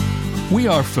We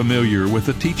are familiar with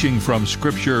the teaching from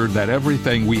Scripture that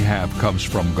everything we have comes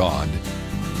from God.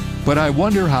 But I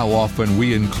wonder how often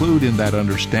we include in that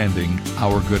understanding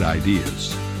our good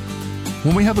ideas.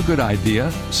 When we have a good idea,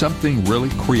 something really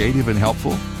creative and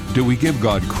helpful, do we give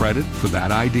God credit for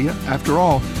that idea? After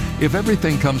all, if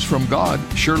everything comes from God,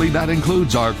 surely that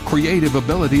includes our creative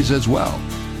abilities as well.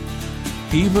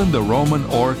 Even the Roman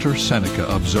orator Seneca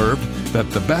observed that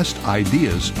the best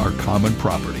ideas are common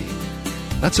property.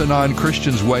 That's a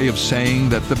non-Christian's way of saying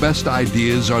that the best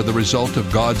ideas are the result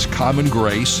of God's common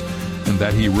grace and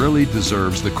that He really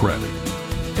deserves the credit.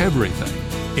 Everything,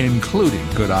 including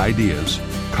good ideas,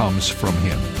 comes from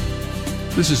Him.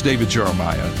 This is David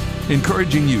Jeremiah,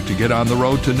 encouraging you to get on the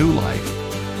road to new life.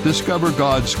 Discover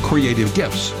God's creative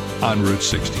gifts on Route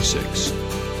 66.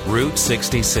 Route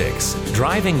 66,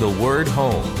 driving the word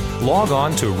home. Log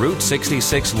on to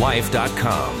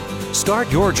Route66Life.com.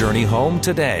 Start your journey home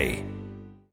today.